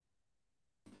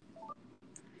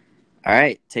All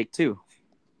right, take two.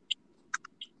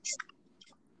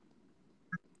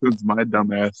 Since my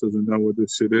dumb ass doesn't know what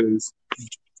this shit is.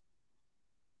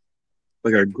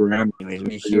 Like our grandma Anyways, should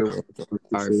we're figure here out with what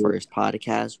this our shit is. first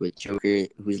podcast with Joker,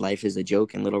 whose life is a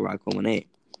joke, and Little Rock 118.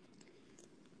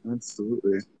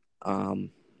 Absolutely.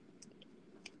 Um,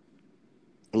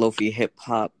 Lofi hip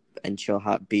hop and chill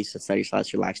hop beats that study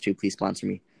slash relax to. Please sponsor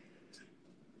me.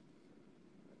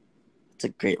 It's a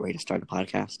great way to start a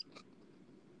podcast.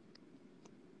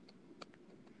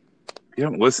 You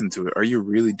don't listen to it. Are you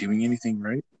really doing anything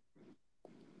right?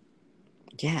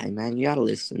 Yeah, man, you gotta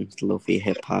listen to Lofi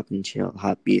hip hop and chill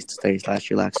hop beats to study slash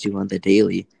relax to on the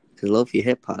daily. Because Lofi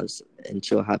hip hop and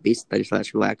chill hop beats study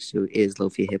slash relax to is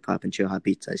Lofi hip hop and chill hop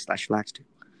beats study slash relax to.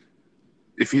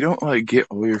 If you don't like get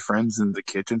all your friends in the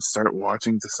kitchen, start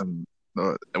watching to some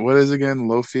what is again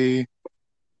Lofi.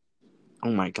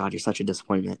 Oh my god, you're such a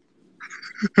disappointment.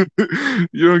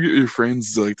 You don't get your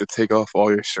friends to take off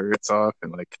all your shirts off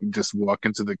and like just walk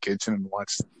into the kitchen and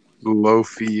watch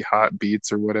Lofi hot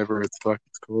beats or whatever it's called.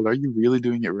 Are you really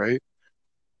doing it right?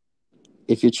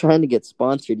 If you're trying to get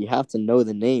sponsored, you have to know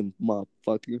the name,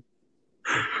 motherfucker.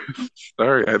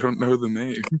 Sorry, I don't know the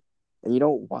name. And you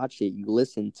don't watch it, you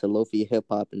listen to Lofi hip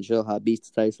hop and chill hop beats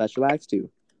to study slash relax to.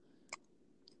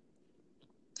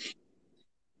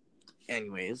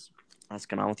 Anyways, let's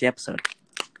get on with the episode.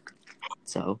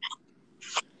 So,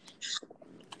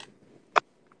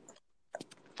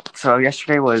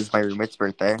 yesterday was my roommate's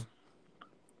birthday.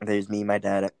 There's me, my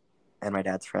dad, and my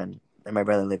dad's friend, and my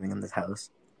brother living in this house.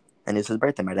 And it's his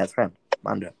birthday, my dad's friend,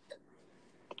 Mondo.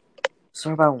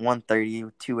 So about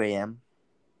 1:30, 2 a.m.,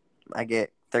 I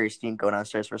get thirsty and go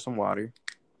downstairs for some water.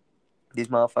 These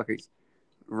motherfuckers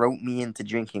wrote me into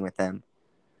drinking with them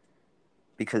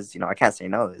because, I can't say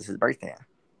no. It's his birthday.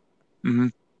 Hmm.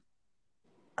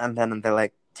 And then they're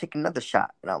like, take another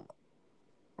shot. And I'm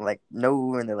like,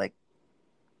 no. And they're like,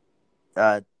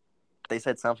 uh, they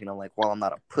said something. I'm like, well, I'm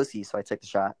not a pussy, so I took the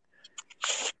shot.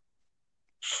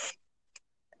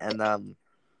 And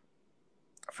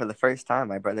for the first time,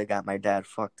 my brother got my dad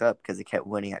fucked up because he kept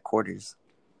winning at quarters.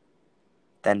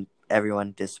 Then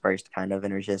everyone dispersed, kind of,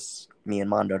 and it was just me and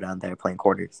Mondo down there playing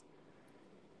quarters.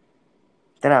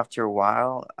 Then after a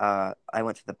while, I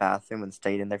went to the bathroom and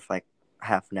stayed in there for like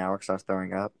half an hour because I was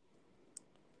throwing up.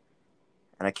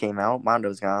 And I came out,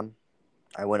 Mondo's gone.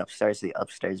 I went upstairs to the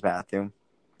upstairs bathroom,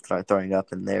 started throwing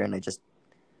up in there, and I just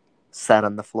sat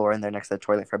on the floor in there next to the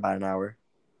toilet for about an hour.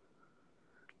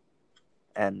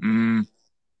 And Mm.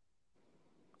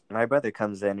 my brother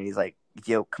comes in and he's like,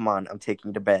 yo, come on, I'm taking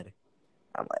you to bed.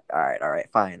 I'm like, all right,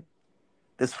 fine.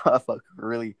 This motherfucker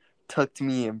really tucked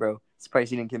me in, bro.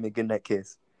 Surprised he didn't give me a goodnight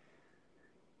kiss.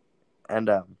 And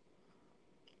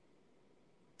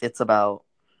it's about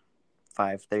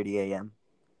 5:30 a.m.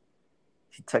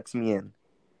 He tucks me in.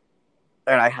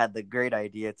 And I had the great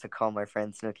idea to call my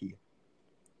friend Snooky.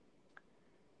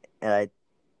 And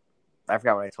I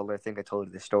forgot what I told her. I think I told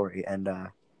her the story. And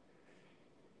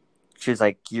she was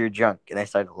like, you're drunk. And I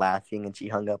started laughing and she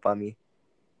hung up on me.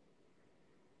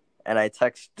 And I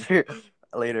texted her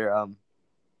later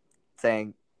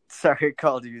saying, sorry, I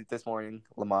called you this morning,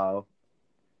 Lamau.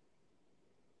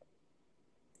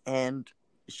 And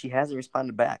she hasn't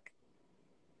responded back.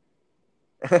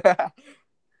 That's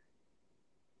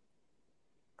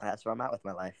where I'm at with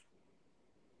my life.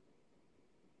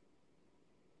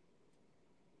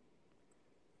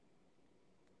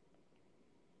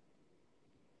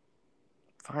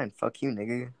 Fine, fuck you,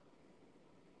 nigga.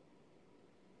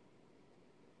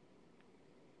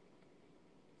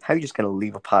 How are you just gonna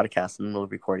leave a podcast in the middle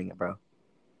of recording it, bro?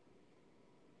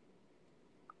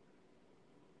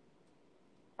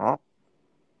 Oh.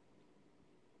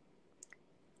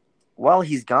 While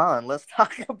he's gone, let's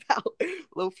talk about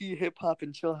Lofi hip hop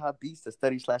and chill hop beats to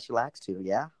study slash relax to,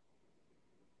 yeah?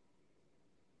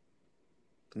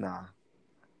 Nah.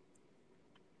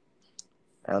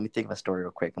 Right, let me think of a story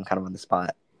real quick. I'm kind of on the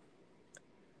spot.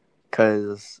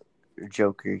 Because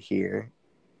Joker here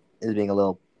is being a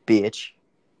little bitch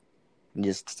and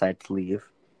just decided to leave.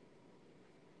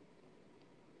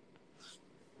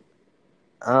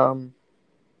 Um,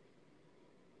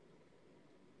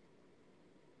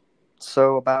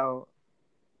 so about.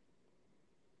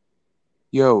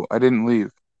 Yo, I didn't leave.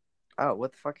 Oh,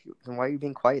 what the fuck? Then why are you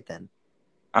being quiet then?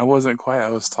 I wasn't quiet. I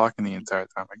was talking the entire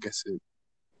time.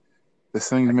 This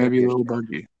thing I may could be a hear little shit.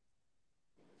 buggy.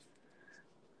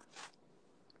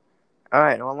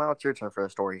 Alright, well, now it's your turn for a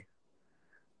story.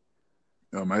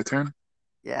 Oh, my turn?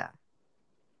 Yeah.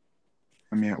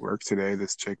 I mean, at work today,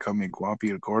 this chick called me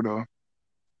Guapi el Gordo.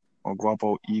 Or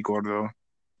Guapo y Gordo.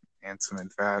 Handsome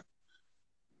and fat.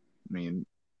 I mean,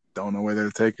 don't know whether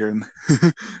to take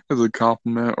it as a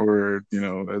compliment or,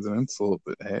 as an insult,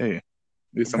 but hey, at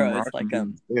least I'm Bro, it's rocking like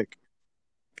being sick.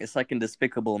 in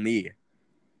Despicable Me,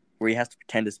 where he has to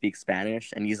pretend to speak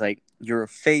Spanish, and he's like, "Your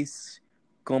face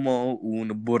como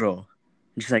un burro,"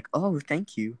 and she's like, "Oh,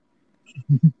 thank you."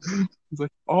 It's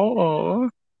like, oh,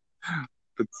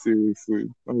 but seriously,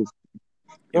 that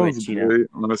Yo, was Chino, great.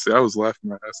 Honestly, I was laughing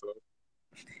my ass off.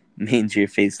 means your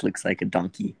face looks like a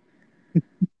donkey.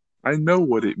 I know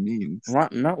what it means.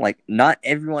 Not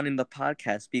everyone in the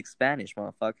podcast speaks Spanish,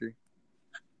 motherfucker.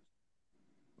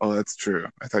 Oh, that's true.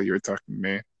 I thought you were talking to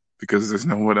me because there's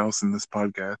no one else in this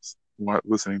podcast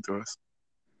listening to us.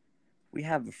 We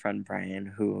have a friend Brian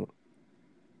who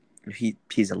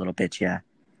he's a little bitch, yeah,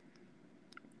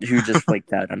 who just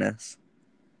flaked out on us.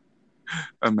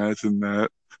 Imagine that.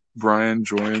 Brian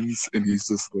joins and he's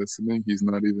just listening. He's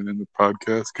not even in the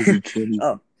podcast because he can't even.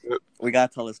 Oh, we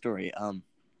gotta tell the story.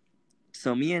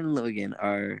 So me and Logan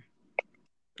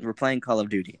we're playing Call of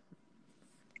Duty,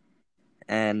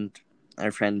 and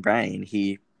our friend Brian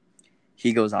he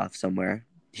goes off somewhere.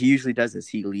 He usually does this.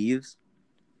 He leaves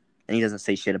and he doesn't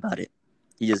say shit about it.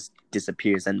 He just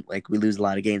disappears, and like we lose a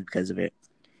lot of games because of it.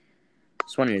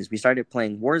 So, anyways, we started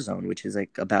playing Warzone, which is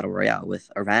like a battle royale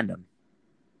with a random.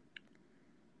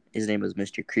 His name was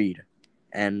Mr. Creed,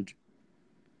 and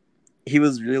he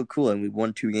was real cool, and we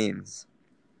won 2 games.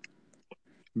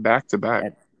 Back to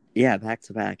back. Yeah, back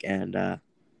to back, and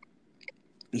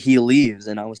he leaves,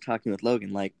 and I was talking with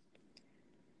Logan like,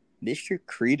 Mr.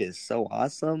 Creed is so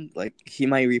awesome. Like he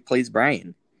might replace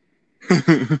Brian,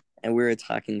 and we were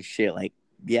talking shit like,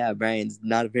 yeah, Brian's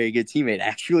not a very good teammate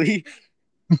actually,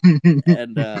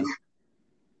 and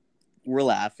we're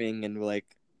laughing, and we're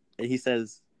like, and he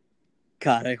says,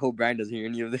 God, I hope Brian doesn't hear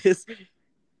any of this.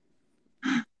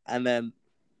 And then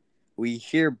we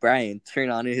hear Brian turn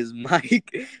on his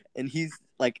mic, and he's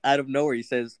like, out of nowhere, he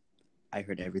says, I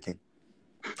heard everything.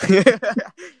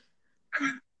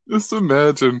 Just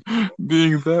imagine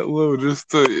being that low,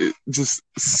 just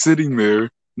sitting there,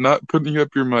 not putting up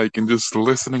your mic, and just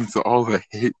listening to all the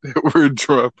hate that we're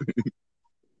dropping.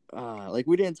 Like,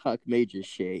 we didn't talk major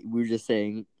shit. We were just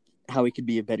saying how he could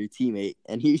be a better teammate.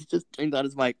 And he just turned on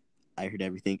his mic. I heard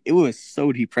everything. It was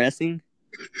so depressing.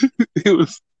 It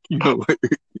was, like,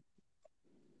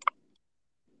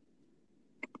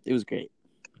 It was great.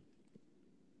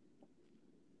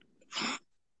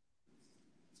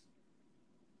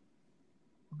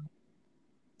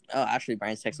 Oh, actually,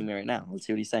 Brian's texting me right now. Let's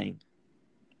see what he's saying.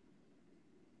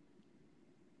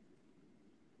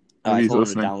 Oh, I maybe he's told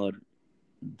him to listening. download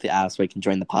the app so I can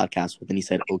join the podcast with, and he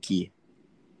said, okay.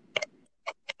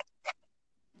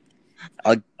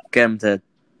 I'll get him to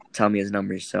tell me his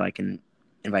numbers so I can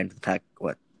invite him to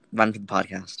invite him to the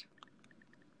podcast.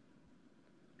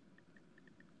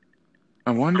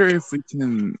 I wonder if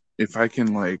I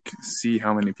can like see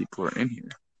how many people are in here.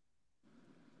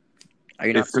 Are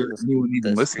you not If seeing there's anyone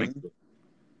even the listening screen? to it.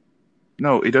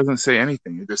 No, it doesn't say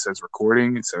anything. It just says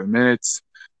recording, it's 7 minutes,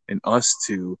 and us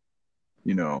two,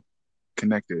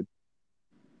 connected.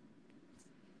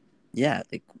 Yeah,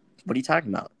 like, what are you talking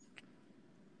about?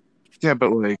 Yeah,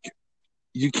 but like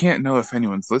you can't know if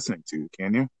anyone's listening to you,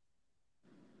 can you?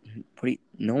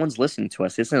 No one's listening to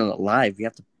us. This isn't live. We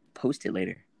have to post it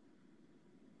later.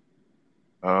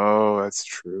 Oh, that's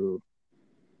true.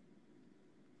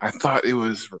 I thought it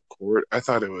was record. I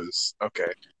thought it was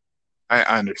okay. I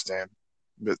understand,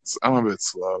 but I'm a bit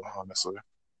slow, honestly.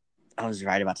 I was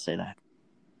right about to say that.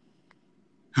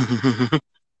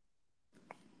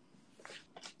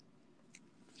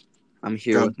 I'm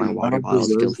here God, with my dude, water Bob bottle,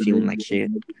 still deserves the feeling name. like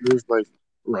shit. There's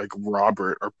like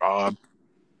Robert or Bob.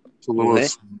 It's a little.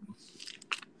 What?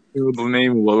 The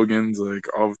name Logan's like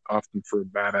often for a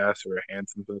badass or a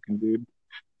handsome fucking dude.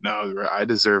 No, I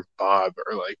deserve Bob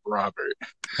or like Robert.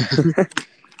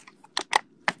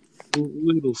 A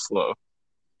little slow.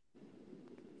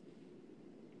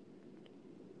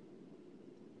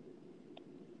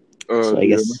 So I Dude, I'm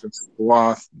guess like a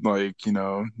sloth, like,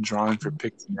 drawing for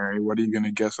Pictionary. What are you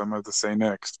gonna guess I'm about to say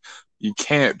next? You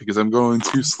can't because I'm going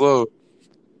too slow.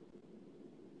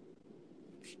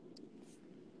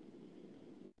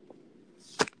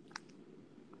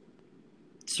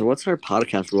 so. What's our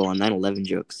podcast rule on 9/11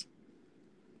 jokes?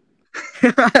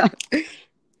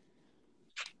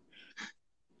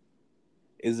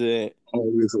 Is it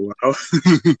Always allow.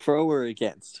 pro or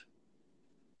against?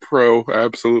 Pro,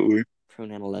 absolutely. Pro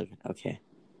 9/11. Okay.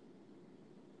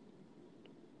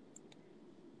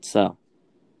 So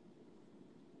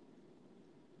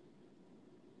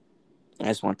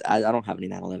I don't have any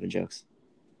 9/11 jokes.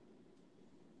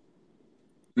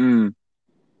 Mm.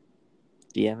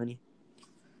 Do you have any?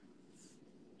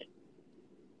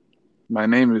 My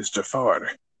name is Jafar.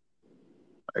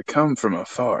 I come from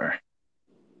afar.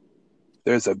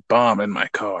 There's a bomb in my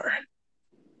car.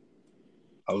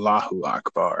 Allahu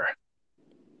Akbar.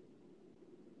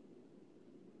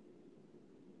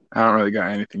 I don't really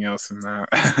got anything else in that.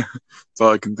 That's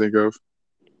all I can think of.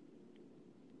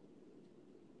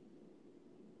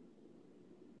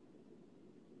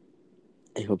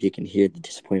 I hope you can hear the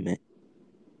disappointment.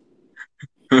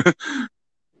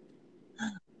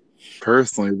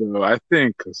 Personally, though, I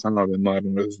think Osama bin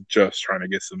Laden was just trying to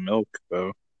get some milk,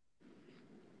 though.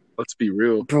 Let's be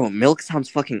real. Bro, milk sounds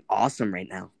fucking awesome right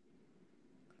now.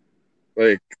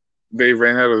 Like, they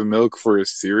ran out of milk for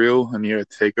his cereal, and he had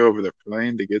to take over the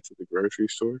plane to get to the grocery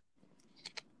store.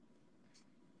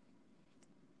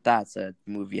 That's a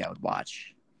movie I would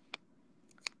watch.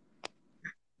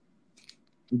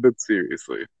 But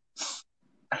seriously.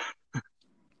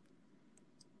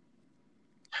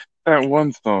 That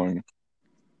one song,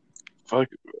 fuck,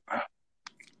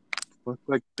 look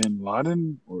like Bin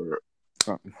Laden? Or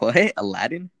What?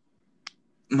 Aladdin?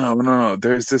 no.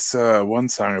 There's this one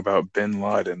song about Bin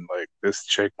Laden. Like, this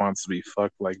chick wants to be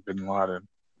fucked like Bin Laden.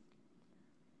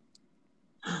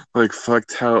 Like,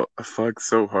 fucked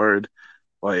so hard,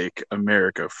 like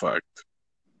America fucked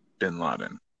Bin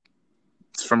Laden.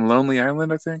 It's from Lonely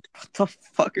Island, I think. What the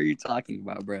fuck are you talking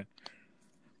about, bro?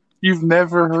 You've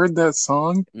never heard that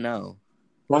song? No,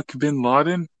 Fuck Bin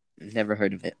Laden? never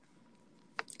heard of it.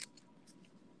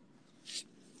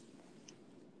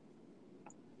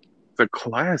 It's a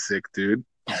classic, dude.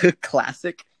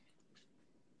 Classic?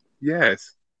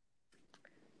 Yes.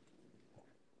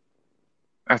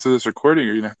 After this recording,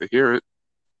 you're gonna have to hear it.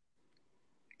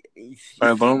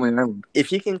 By Lonely Island.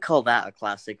 If you can call that a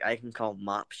classic, I can call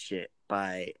Mop Shit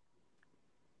by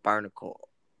Barnacle.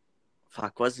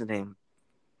 Fuck, what's his name?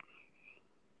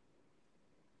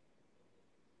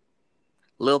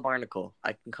 Lil Barnacle.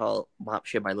 I can call Mop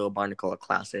Shit by Lil Barnacle a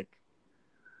classic.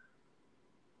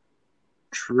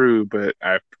 True, but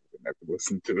I've never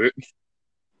listened to it.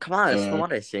 Come on, it's from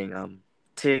what I sing.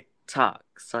 Tick tock,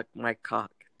 suck my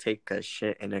cock, take a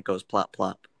shit, and it goes plop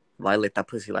plop. Violate that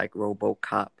pussy like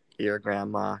RoboCop. Your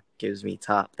grandma gives me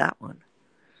top. That one.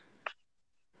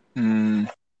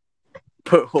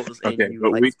 Put holes in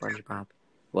you like SpongeBob.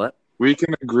 What? We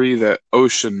can agree that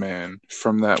Ocean Man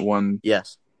from that one.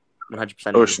 Yes,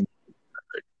 100%. Ocean.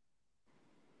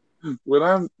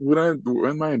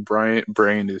 When my brain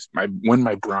is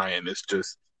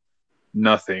just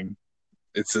nothing,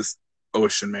 it's just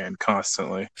Ocean Man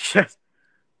constantly. Just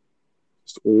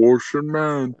Ocean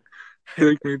Man,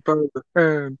 take me by the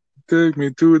hand, take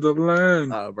me to the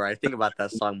land. Oh, bro, I think about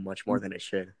that song much more than it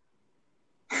should.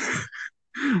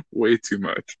 Way too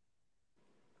much.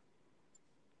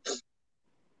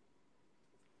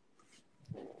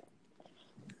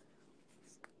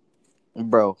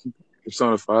 Bro.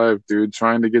 Persona 5, dude,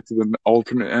 trying to get to the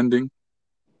alternate ending.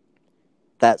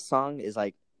 That song is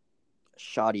like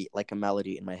shoddy, like a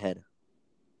melody in my head.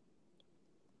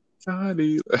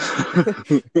 Shoddy.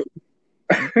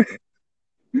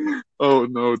 Oh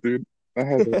no, dude. I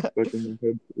had that stuck in my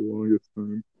head for the longest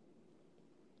time.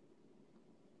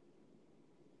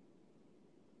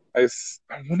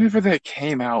 Whenever that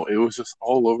came out, it was just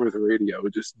all over the radio.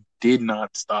 It just did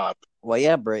not stop. Well,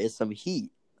 yeah, bro, it's some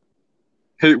heat.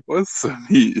 It was some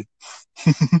heat.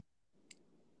 You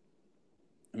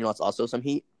know what's also some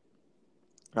heat?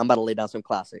 I'm about to lay down some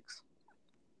classics.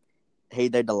 Hey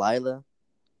There, Delilah,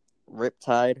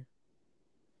 Riptide,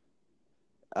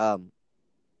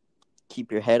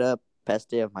 Keep Your Head Up, Best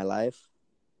Day of My Life.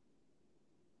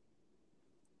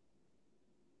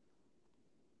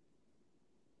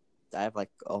 I have like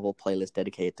a whole playlist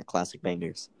dedicated to classic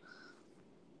bangers.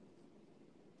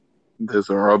 Those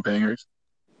are all bangers.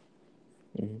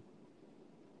 Mm-hmm.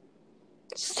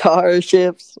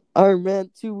 Starships are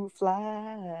meant to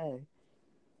fly.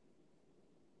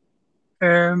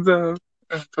 Hands up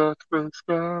and touch the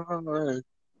sky.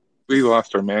 We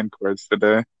lost our man cards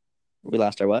today. We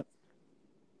lost our what?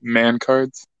 Man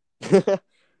cards?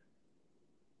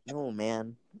 No,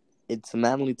 man. It's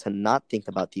manly to not think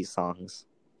about these songs.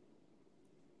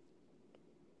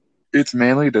 It's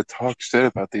manly to talk shit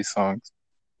about these songs.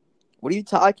 What are you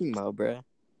talking about, bruh?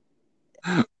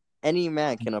 Any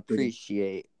man can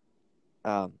appreciate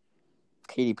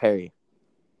Katy Perry.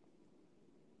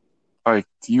 Like,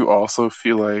 do you also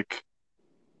feel like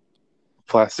a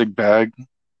plastic bag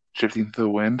shifting to the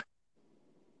wind?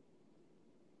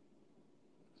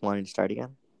 Wanting to start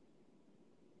again?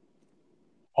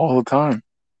 All the time.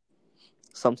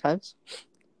 Sometimes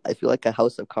I feel like a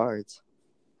house of cards.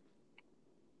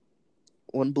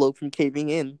 One blow from caving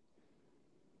in.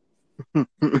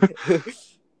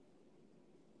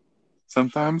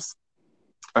 Sometimes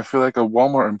I feel like a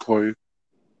Walmart employee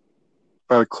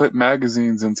about to clip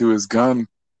magazines into his gun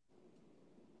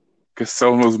because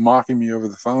someone was mocking me over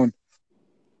the phone.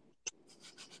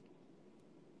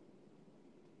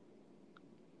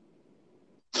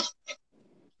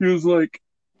 He was like,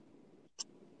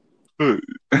 I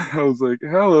was like,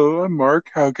 "Hello, I'm Mark.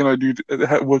 How can I do?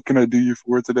 What can I do you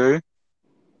for today?"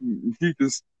 He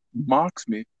just mocks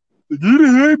me. Like,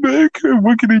 hey, man,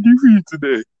 what can I do for you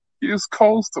today? He just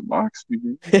calls to mock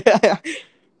me.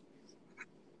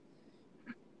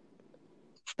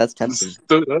 That's Just tempting.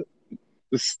 stood up.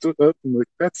 Just stood up and like,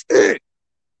 that's it.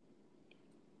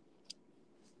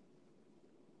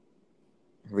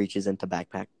 Reaches into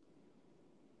backpack.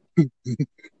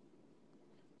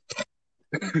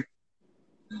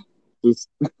 Just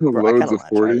Bro, I kind loads of of want to try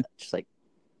 40. that. Just like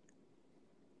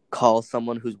call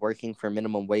someone who's working for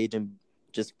minimum wage and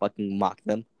just fucking mock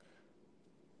them.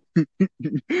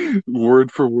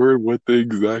 Word for word what they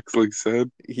exactly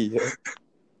said. Yeah.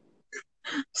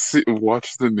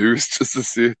 Watch the news just to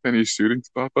see if any shootings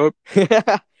pop up.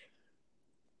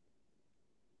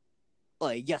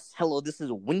 Like, yes, hello, this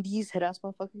is Wendy's, head ass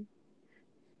motherfucker.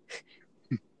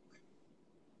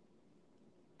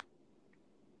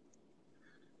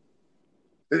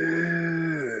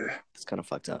 It's kind of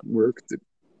fucked up. Work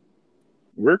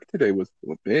today was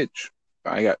a bitch.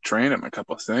 I got trained on a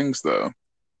couple of things though.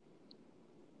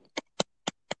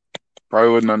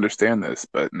 Probably wouldn't understand this,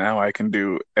 but now I can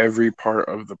do every part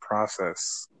of the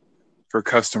process for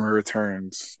customer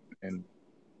returns in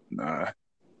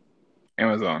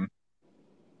Amazon.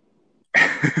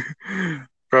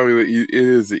 Probably it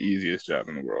is the easiest job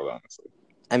in the world, honestly.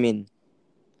 I mean,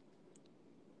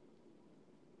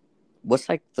 what's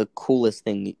like the coolest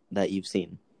thing that you've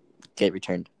seen get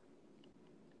returned?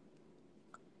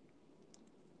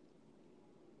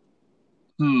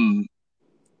 Hmm.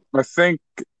 I think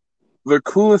the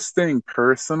coolest thing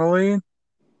personally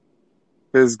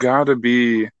has got to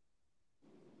be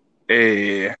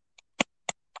a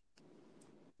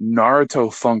Naruto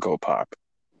Funko Pop.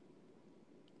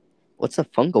 What's a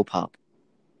Funko Pop?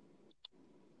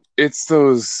 It's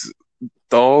those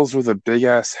dolls with the big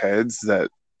ass heads that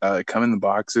come in the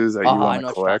boxes that you Oh, want I to know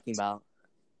what you're talking collect. about.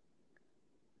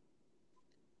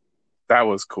 That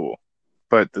was cool.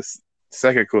 But the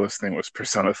second coolest thing was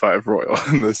Persona 5 Royal.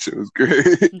 This shit was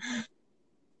great.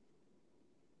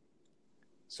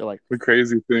 So like, The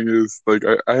crazy thing is, like,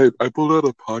 I pulled out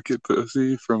a pocket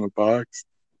pussy from a box,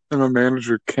 and my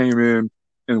manager came in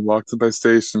and walked to my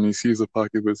station. He sees a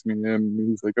pocket pussy, and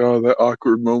he's like, "Oh, that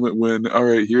awkward moment when, all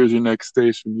right, here's your next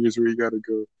station. Here's where you gotta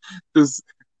go." Just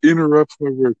interrupts my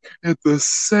work. At the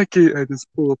second I just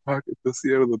pull a pocket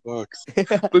pussy out of the box,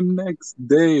 the next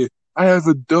day I have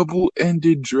a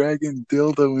double-ended dragon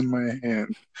dildo in my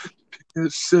hand. Pick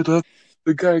that shit up.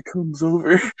 The guy comes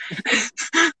over.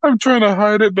 I'm trying to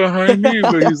hide it behind me,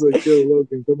 but he's like, "Yo,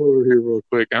 Logan, come over here real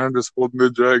quick." And I'm just holding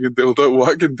the dragon dildo,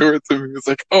 walking towards him. He's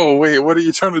like, "Oh, wait, what are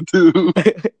you trying to do?"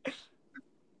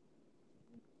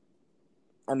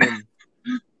 I mean,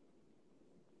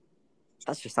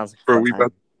 that just sounds like a Bro, fun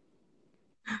time.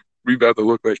 we about to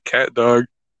look like cat dog.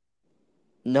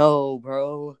 No,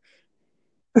 bro,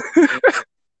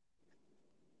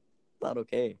 not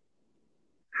okay.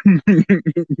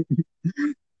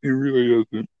 It really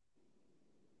isn't.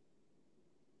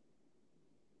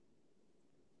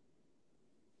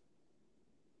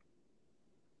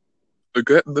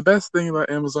 The best thing about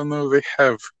Amazon though, they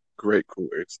have great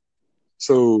coolers.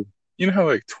 So you know how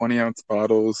like 20-ounce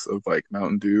bottles of like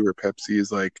Mountain Dew or Pepsi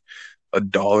is like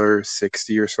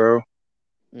 $1.60 or so?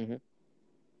 Mm-hmm.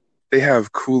 They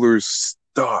have coolers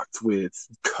stocked with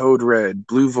Code Red,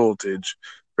 Blue Voltage,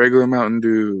 regular Mountain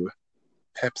Dew,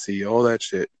 Pepsi, all that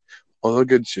shit, all the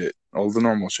good shit, all the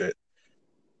normal shit.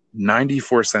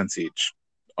 94 cents each,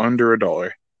 under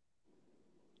 $1.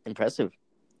 Impressive,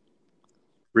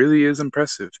 Really is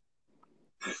impressive.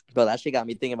 bro. That shit got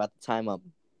me thinking about the time. I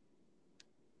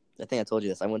think I told you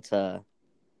this. I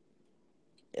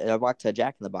walked to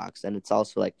Jack in the Box, and it's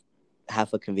also like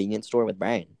half a convenience store with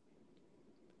Brian.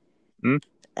 Hmm?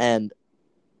 And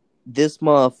this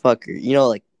motherfucker, you know,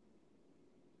 like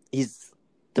he's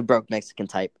the broke Mexican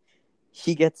type.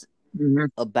 He gets Mm-hmm.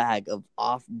 a bag of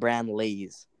off-brand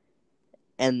Lay's,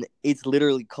 and it's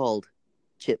literally called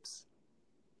chips.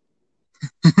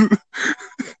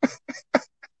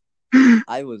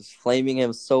 I was flaming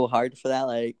him so hard for that,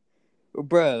 like,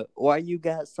 bro, why you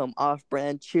got some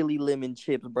off-brand chili lemon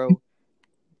chips, bro?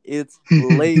 It's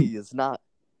Lay's, not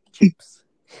chips.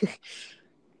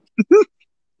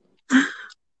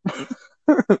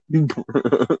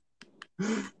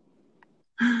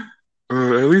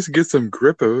 At least get some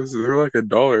Grippos. They're like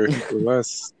 $1 or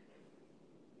less.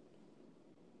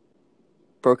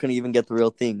 Bro couldn't even get the real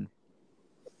thing.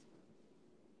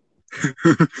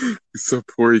 He's so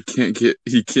poor he can't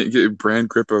get brand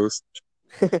Grippos.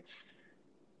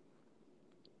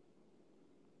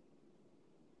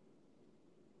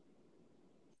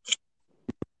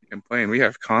 Complain. We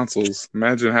have consoles.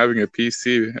 Imagine having a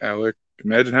PC, Alec.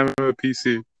 Imagine having a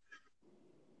PC.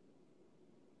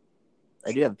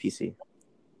 I do have a PC.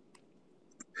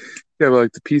 Yeah, but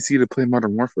like the PC to play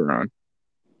Modern Warfare on.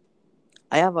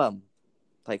 I have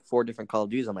like 4 different Call of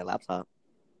Duties on my laptop.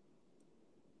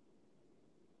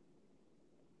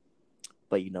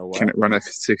 But you know Can what? it run at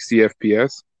 60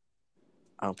 FPS?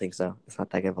 I don't think so. It's not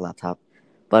that good of a laptop.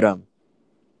 But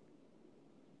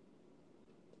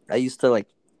I used to like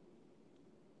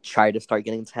try to start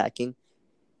getting into hacking,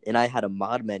 and I had a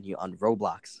mod menu on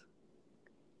Roblox.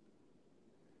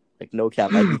 Like no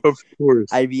cap, Of course.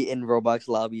 I'd be in Roblox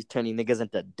lobbies turning niggas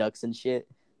into ducks and shit.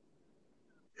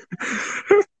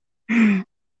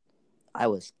 I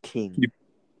was king.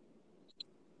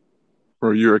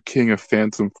 Or you're a king of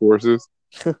Phantom Forces.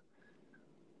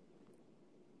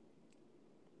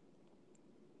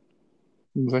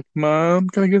 He's like, Mom,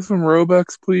 can I get some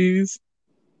Robux, please?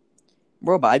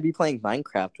 Bro, but I'd be playing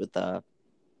Minecraft with a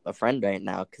friend right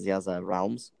now because he has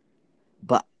Realms.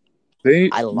 But They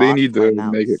I they need lost my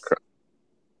to make it. mouse.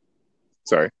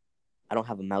 Sorry. I don't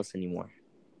have a mouse anymore.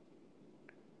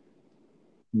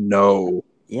 No,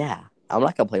 Yeah, I'm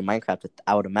not gonna play Minecraft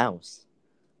without a mouse.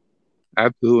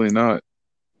 absolutely not.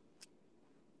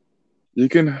 You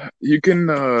can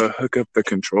hook up the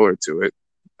controller to it,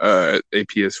 a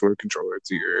PS4 controller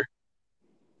to your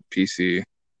PC.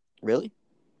 Really?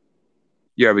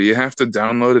 Yeah, but you have to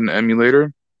download an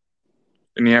emulator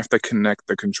and you have to connect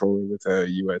the controller with a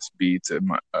USB to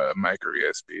micro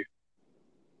USB.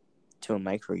 To a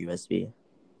micro USB.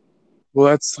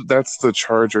 Well, that's the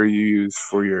charger you use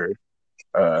for your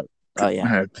uh, Oh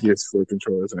yeah. PS4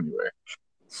 controllers anyway.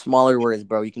 Smaller words,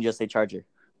 bro. You can just say charger.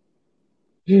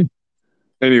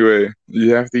 Anyway,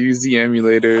 you have to use the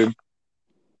emulator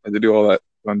and to do all that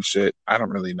fun shit. I don't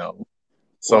really know. Well,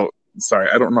 So sorry,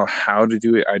 I don't know how to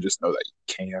do it. I just know that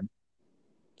you can.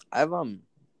 I've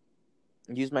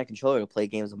used my controller to play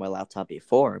games on my laptop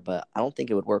before, but I don't think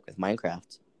it would work with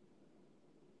Minecraft.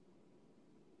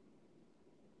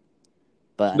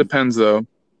 But Depends though.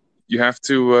 You have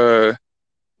to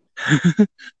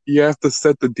you have to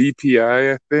set the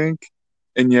DPI, I think,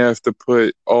 and you have to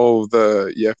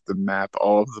map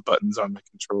all of the buttons on the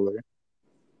controller.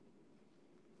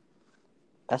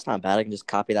 that's not bad. I can just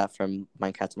copy that from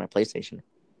Minecraft to my PlayStation.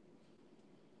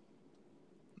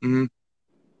 Mm-hmm.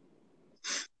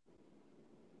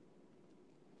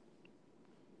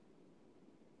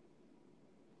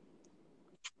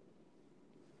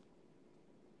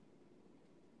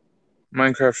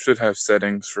 Minecraft should have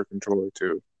settings for controller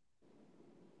too.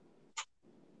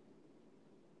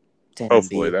 Damn,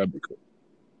 Hopefully B. that'd be cool.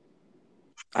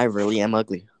 I really am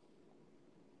ugly.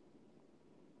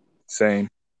 Same.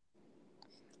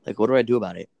 Like, what do I do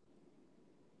about it?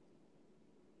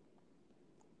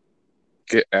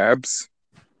 Get abs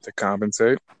to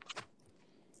compensate.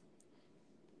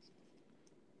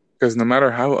 Because no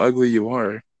matter how ugly you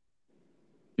are,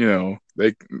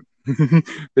 they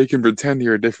they can pretend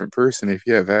you're a different person if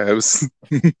you have abs.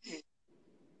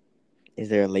 Is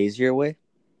there a lazier way?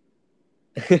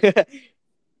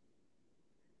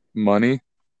 Money.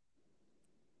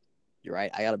 You're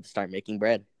right. I gotta start making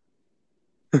bread.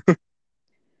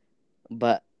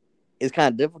 But it's kind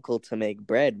of difficult to make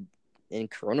bread in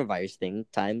coronavirus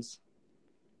times.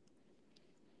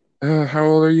 How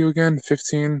old are you again?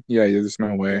 15? Yeah, there's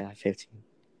no way. Yeah, 15.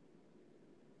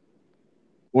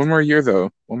 One more year though.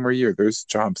 One more year. There's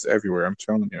jobs everywhere, I'm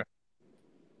telling you.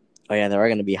 Oh yeah, they are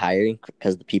gonna be hiring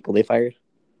because the people they fired.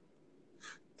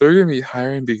 They're gonna be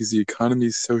hiring because the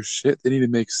economy's so shit. They need to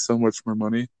make so much more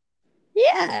money.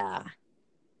 Yeah,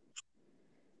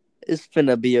 it's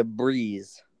finna be a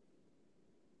breeze,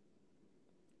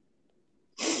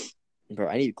 bro.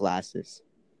 I need glasses.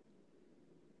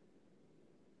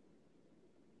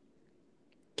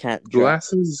 Can't draw.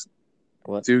 Glasses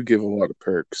What? do give a lot of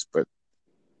perks, but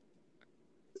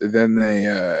then they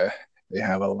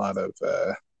have a lot of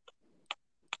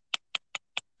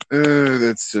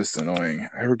that's just annoying.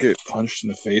 I ever get punched in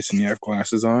the face and you have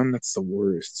glasses on? That's the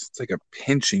worst. It's like a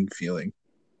pinching feeling.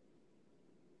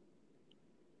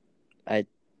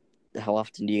 How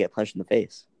often do you get punched in the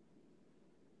face?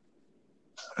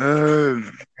 I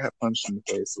got punched in the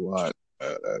face a lot.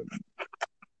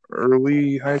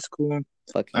 Early high school. I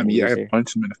Fucking mean, yeah, I loser.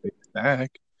 punched him in the face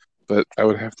back, but I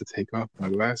would have to take off my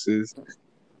glasses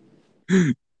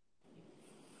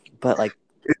But like,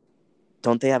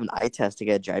 don't they have an eye test to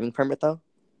get a driving permit though?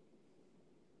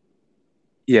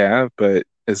 Yeah, but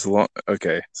so as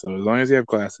long as you have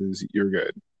glasses, you're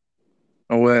good.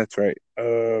 Oh, well, that's right.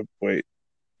 Wait, you're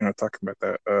not talking about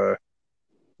that.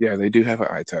 Yeah, they do have an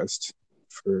eye test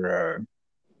for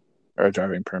a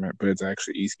driving permit, but it's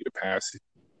actually easy to pass.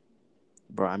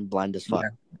 Bro, I'm blind as fuck.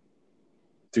 Yeah,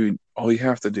 dude, all you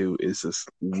have to do is just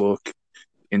look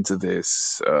into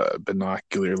this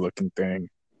binocular looking thing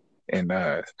and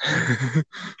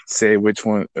say which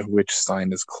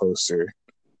sign is closer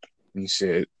and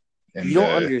shit. You And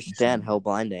don't understand how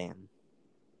blind I am.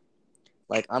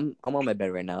 Like, I'm on my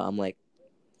bed right now. I'm like,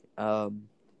 um,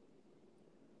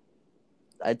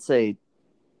 I'd say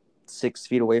 6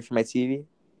 feet away from my TV,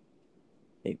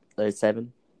 maybe or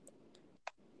 7,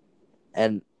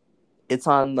 and it's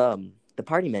on the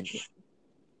party menu.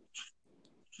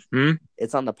 hmm?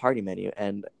 It's on the party menu,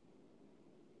 and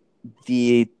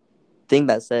the thing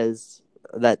that says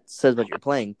what you're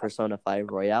playing, Persona 5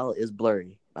 Royale, is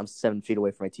blurry. I'm 7 feet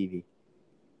away from my TV.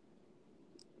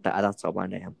 That's how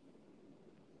blind I am.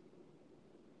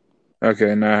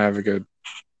 Okay, now I have a good.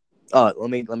 Oh,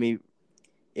 let me.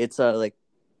 It's like,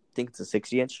 I think it's a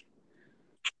 60 inch.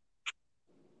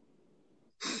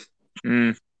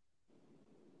 Mm,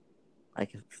 I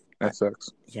can, I, that sucks.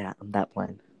 yeah, I'm that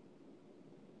blind.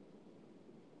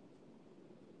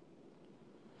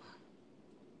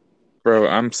 Bro,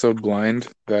 I'm so blind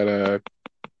that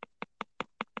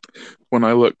when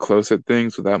I look close at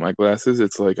things without my glasses,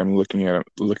 it's like I'm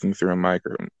looking through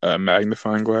a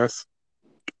magnifying glass.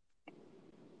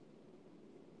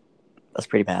 That's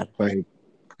pretty bad. Like,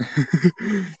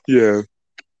 yeah,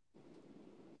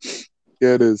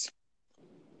 yeah, it is.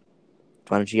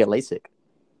 Why don't you get LASIK?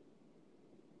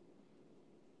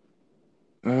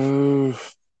 Oh,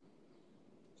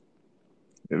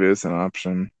 it is an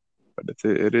option, but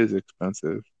it is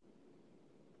expensive.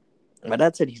 My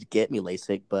dad said he'd get me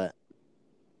LASIK, but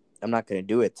I'm not gonna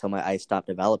do it till my eyes stop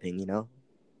developing.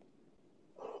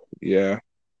 Yeah,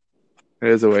 it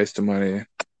is a waste of money.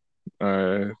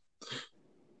 Uh,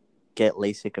 Get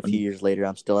LASIK a few years later,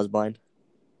 I'm still as blind.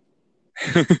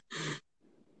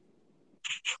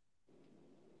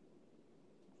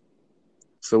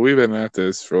 so we've been at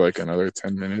this for like another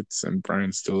 10 minutes, and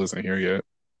Brian still isn't here yet.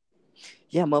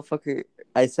 Yeah, motherfucker.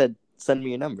 I said send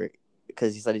me your number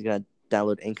because he said he's gonna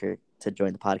download Anchor to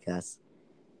join the podcast.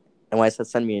 And when I said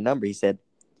send me your number, he said,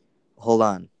 "Hold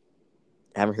on,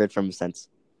 I haven't heard from him since."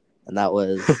 And that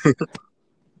was, let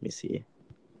me see,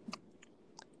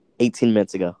 18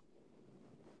 minutes ago.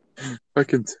 I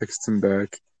can text him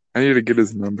back. I need to get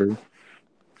his number.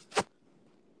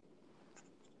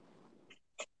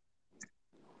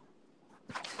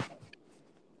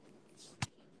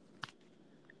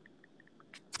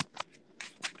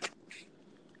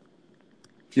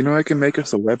 You know, I can make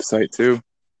us a website too.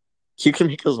 You can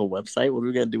make us a website. What are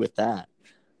we gonna do with that?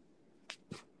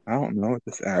 I don't know,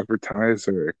 just advertise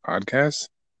or podcast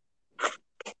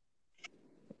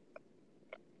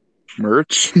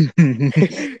merch.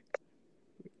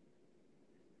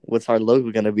 What's our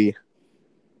logo gonna be?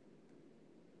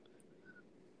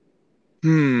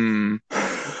 Hmm.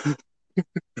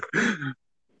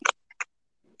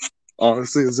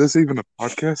 Honestly, is this even a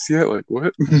podcast yet? Like,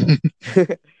 what?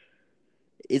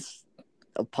 It's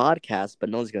a podcast, but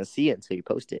no one's gonna see it until you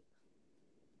post it.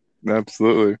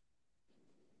 Absolutely.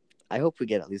 I hope we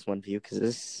get at least one view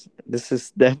because this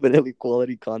is definitely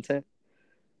quality content.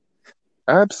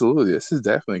 Absolutely. This is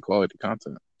definitely quality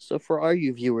content. So for all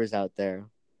you viewers out there,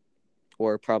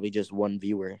 or probably just one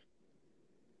viewer,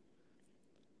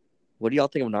 what do y'all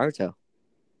think of Naruto?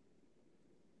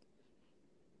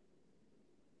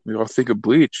 We all think of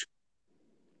Bleach.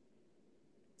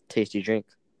 Tasty drink.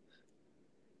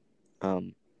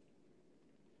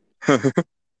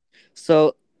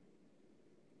 So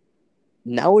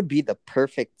now would be the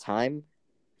perfect time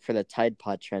for the Tide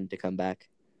Pod trend to come back.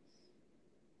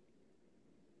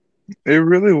 It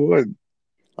really would.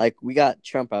 Like, we got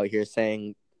Trump out here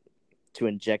saying to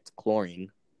inject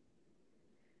chlorine.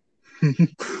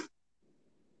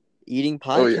 Eating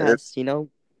Oh yeah. podcasts,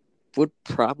 would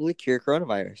probably cure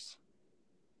coronavirus.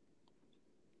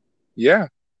 Yeah.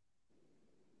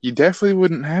 You definitely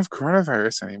wouldn't have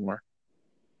coronavirus anymore.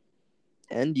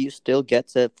 And you still get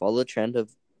to follow the trend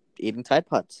of eating Tide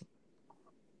Pods.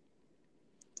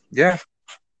 Yeah.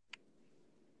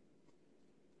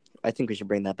 I think we should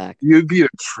bring that back. You'd be a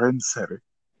trendsetter.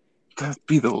 That'd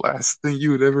be the last thing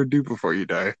you would ever do before you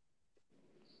die.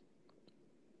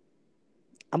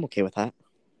 I'm okay with that.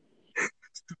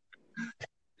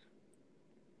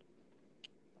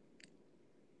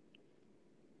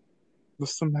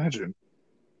 Just imagine.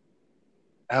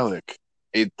 Alec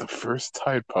ate the first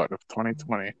Tide Pod of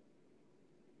 2020.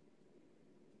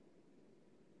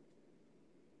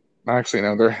 Actually,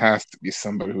 no, there has to be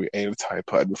somebody who ate a Tide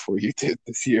Pod before you did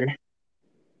this year.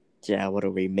 Yeah, what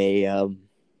are we, May,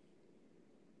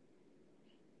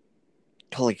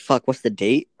 holy fuck, what's the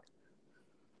date?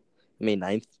 May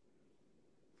 9th?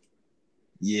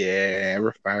 Yeah,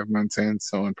 we're 5 months in.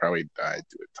 Someone probably died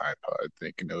to a Tide Pod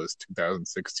thinking it was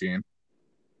 2016.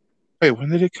 Wait, when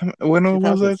did it come? When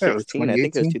was it? That was 2016, I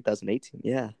think it was 2018? 2018,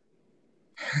 yeah.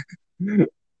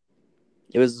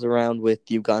 It was around with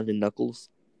Ugandan Knuckles.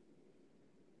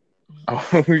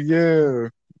 Oh, yeah.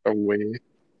 Oh, wait.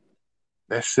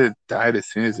 That shit died as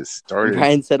soon as it started.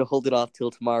 Brian said hold it off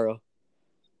till tomorrow.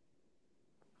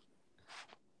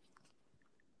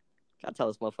 Gotta tell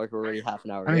this motherfucker we're already half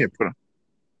an hour I need in. to put him.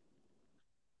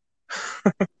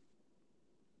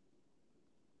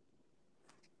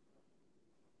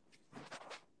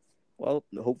 Well,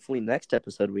 hopefully next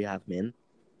episode we have him in.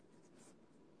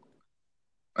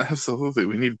 Absolutely.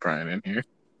 We need Brian in here.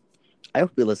 I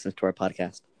hope he listens to our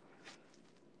podcast.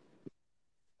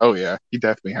 Oh, yeah. He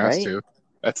definitely has Right? to.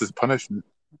 That's his punishment.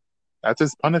 That's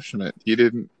his punishment. He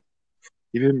didn't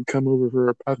come over for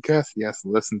a podcast. He has to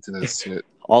listen to this shit.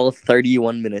 All of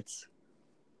 31 minutes.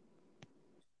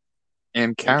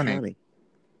 And counting.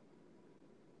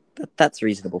 That's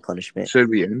reasonable punishment. Should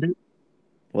we end it?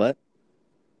 What?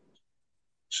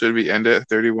 Should we end it at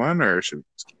 31 or should we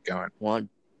just keep going?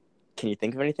 Can you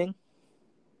think of anything?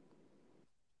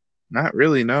 Not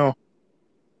really, no.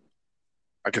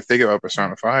 I could think about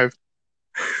Persona 5.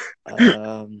 Hold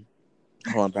on,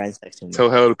 Brian's texting me. Tell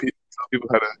people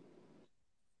how to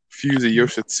fuse a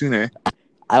Yoshitsune.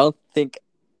 I don't think.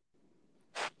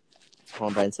 Hold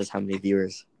on, Brian says how many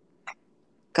viewers.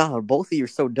 God, both of you are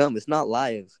so dumb. It's not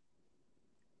live.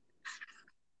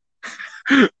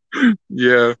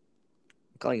 Yeah.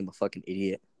 I'm calling him a fucking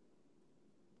idiot.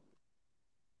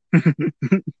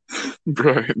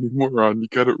 Brian, you moron, you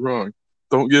got it wrong.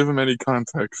 Don't give him any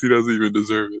context. He doesn't even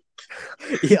deserve it.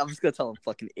 Yeah, I'm just gonna tell him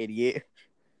fucking idiot.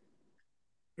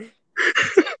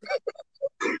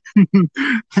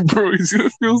 Bro, he's gonna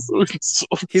feel so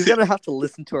insulted. He's gonna have to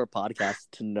listen to our podcast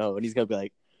to know, and he's gonna be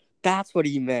like, "That's what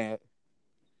he meant."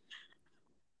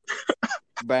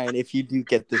 Brian, if you do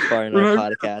get this far in our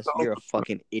podcast, you're a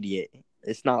fucking idiot.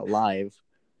 It's not live.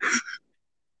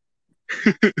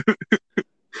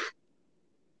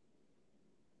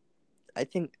 I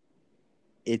think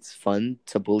it's fun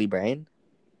to bully Brian.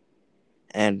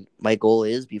 And my goal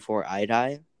is, before I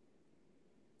die,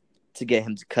 to get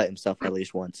him to cut himself at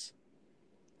least once.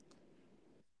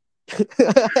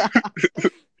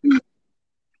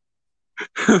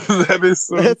 That is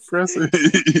so impressive.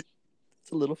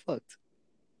 It's a little fucked.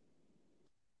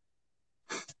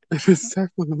 It is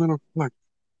definitely a little fucked.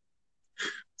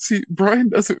 See, Brian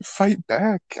doesn't fight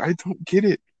back. I don't get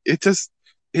it.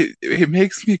 It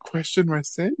makes me question my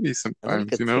sanity sometimes, and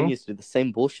then he continues to do the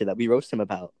same bullshit that we roast him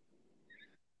about.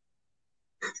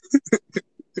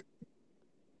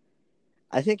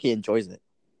 I think he enjoys it.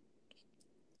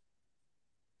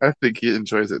 I think he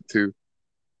enjoys it too.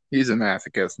 He's a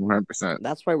masochist, 100%.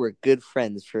 That's why we're good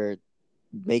friends, for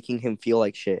making him feel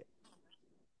like shit.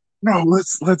 No,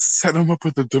 let's set him up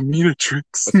with a dominatrix.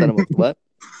 Let's set him up with what?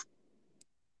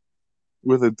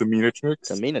 With a dominatrix.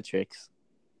 Dominatrix.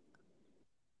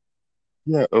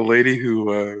 Yeah, a lady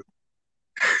who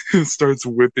starts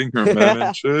whipping her men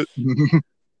and shit.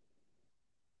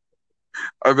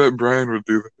 I bet Brian would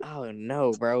do that. Oh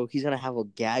no, bro! He's gonna have a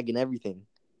gag and everything.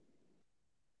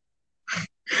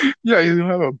 Yeah, he's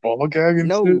gonna have a ball gag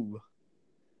and shit.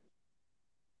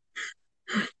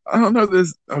 I don't know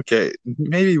this. Okay,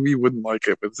 maybe we wouldn't like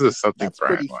it, but this is something that's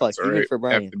Brian pretty wants, fucked, all even right? for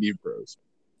Brian. FTB bros.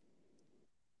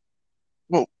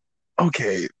 Well,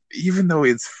 okay, even though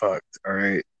it's fucked, all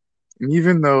right, and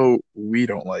even though we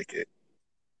don't like it,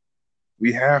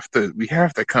 we have to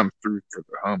come through for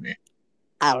the homie.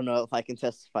 I don't know if I can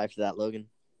testify to that, Logan.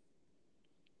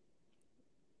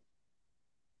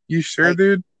 You sure,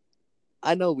 dude?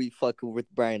 I know we fuck with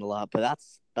Brian a lot, but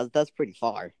that's pretty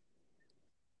far.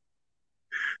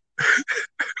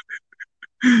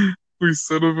 We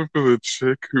set him up with a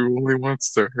chick who only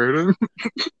wants to hurt him.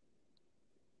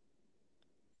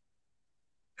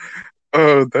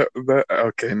 Oh, that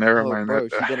okay. Never mind. Bro,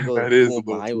 she's gonna go that is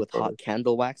full Mai with hot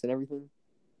candle wax and everything.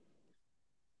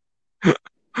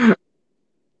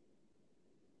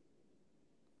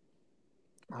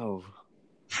 Oh.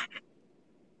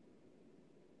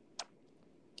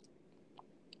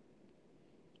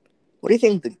 What do you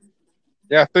think?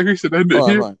 Yeah, I think we should end it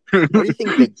here. Hold on. What do you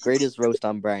think the greatest roast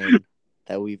on Brian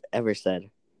that we've ever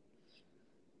said?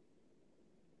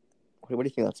 What do you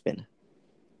think that's been?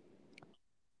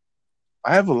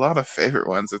 I have a lot of favorite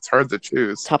ones. It's hard to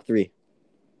choose. Top three.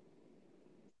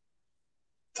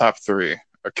 Top three.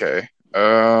 Okay.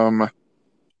 Um.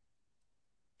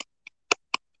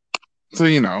 So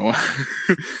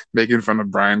making fun of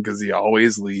Brian because he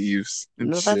always leaves and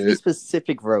No, it has to be shit.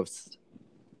 specific roast.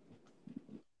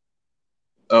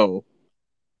 Oh,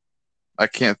 I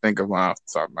can't think of one off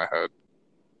the top of my head.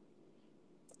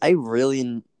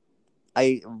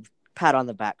 I pat on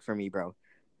the back for me, bro.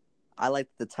 I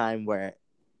liked the time where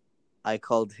I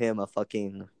called him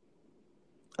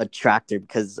a tractor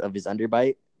because of his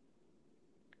underbite.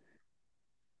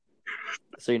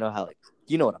 So you know how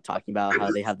you know what I'm talking about,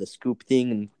 how they have the scoop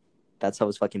thing and that's how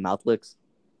his fucking mouth looks.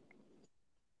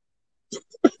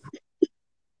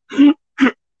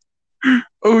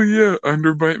 Oh yeah,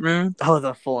 Underbite Man. Oh,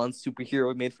 the full on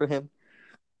superhero made for him.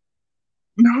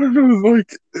 No,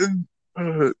 like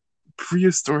uh,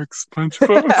 prehistoric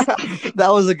SpongeBob. That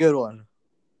was a good one.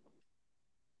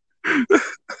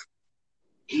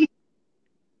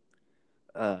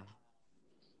 Uh,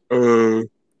 uh,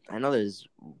 I know that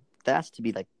has to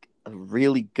be like a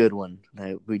really good one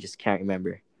that we just can't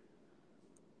remember.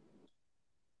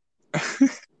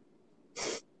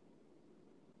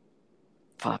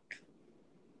 Fuck.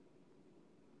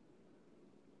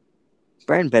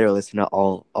 Brian better listen to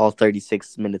all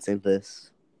 36 minutes of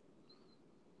this.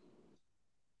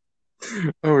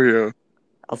 oh yeah.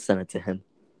 I'll send it to him.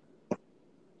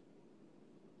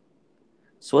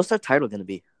 So what's the title gonna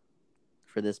be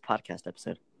for this podcast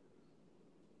episode?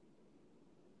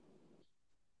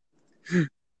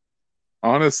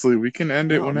 Honestly, we can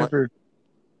end it No, whenever.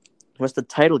 what's the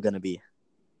title gonna be?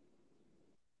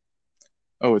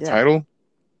 Oh, a Yeah. title?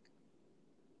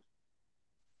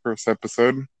 First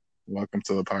episode. Welcome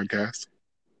to the podcast.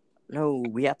 No,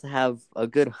 we have to have a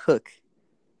good hook.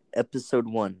 Episode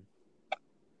 1.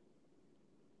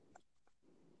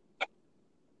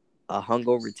 A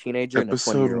hungover teenager and a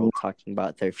Episode 1. 20-year-old talking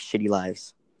about their shitty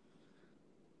lives.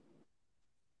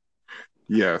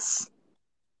 Yes.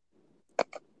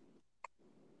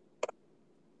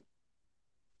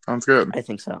 Sounds good. I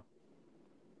think so.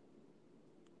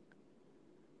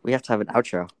 We have to have an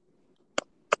outro.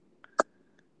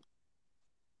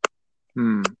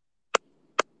 Who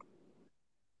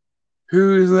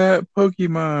is that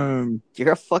Pokemon?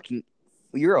 You're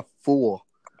a fool.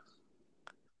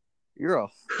 You're a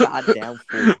goddamn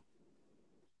fool.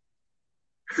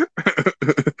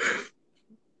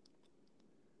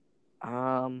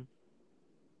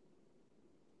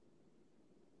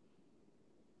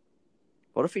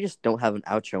 What if we just don't have an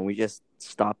outro and we just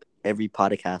stop every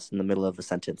podcast in the middle of a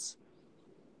sentence?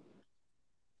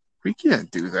 We can't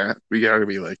do that. We gotta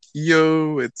be like,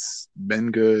 yo, it's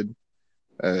been good.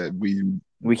 We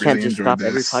We can't really just enjoyed stop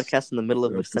every this. podcast in the middle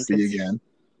of a Hope to see you sentence.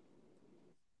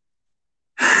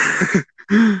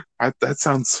 again. That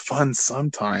sounds fun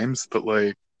sometimes, but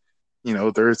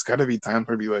there's got to be times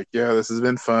where be like, yeah, this has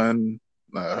been fun.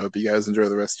 I hope you guys enjoy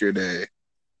the rest of your day.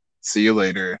 See you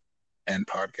later. End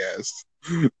podcast.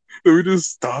 If we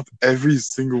just stop every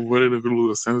single one in the middle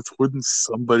of a sentence, wouldn't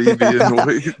somebody be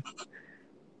annoyed?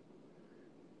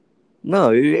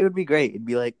 No, it would be great. It'd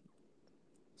be like,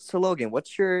 so Logan,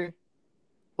 what's your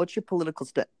political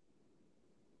step?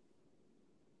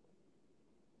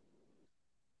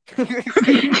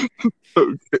 Okay.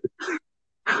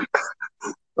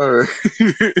 All right.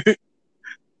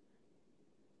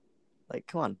 Like,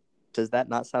 come on. Does that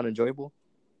not sound enjoyable?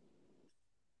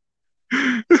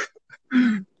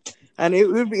 And it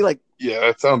would be like, yeah,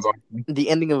 that sounds awesome. the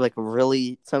ending of like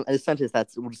a sentence that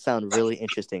would sound really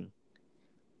interesting.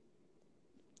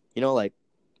 You know, like,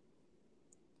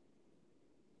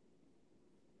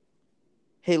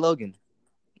 hey Logan.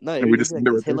 No, it And we would just be like end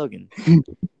it this. right Hey there. Logan,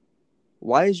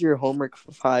 why is your homework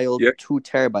file Yeah. 2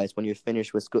 terabytes when you're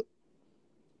finished with school?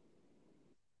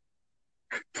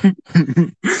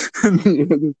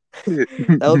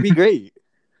 That would be great.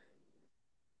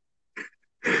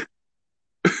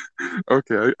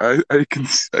 Okay, I can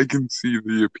see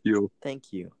the appeal.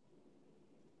 Thank you.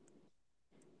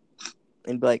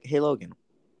 And be like, hey Logan,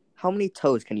 how many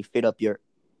toes can you fit up your?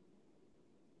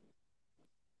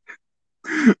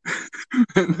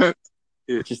 And that's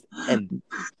it. Just end.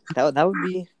 That would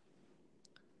be.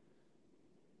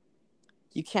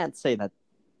 You can't say that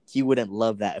you wouldn't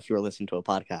love that if you were listening to a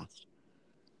podcast.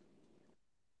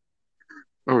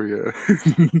 Oh yeah.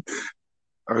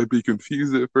 I'd be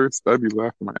confused at first. I'd be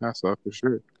laughing my ass off for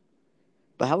sure.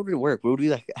 But how would it work? Would we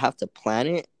like have to plan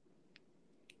it?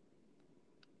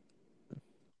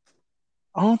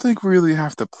 I don't think we really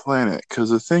have to plan it because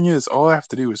the thing is, all I have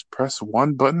to do is press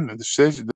one button and the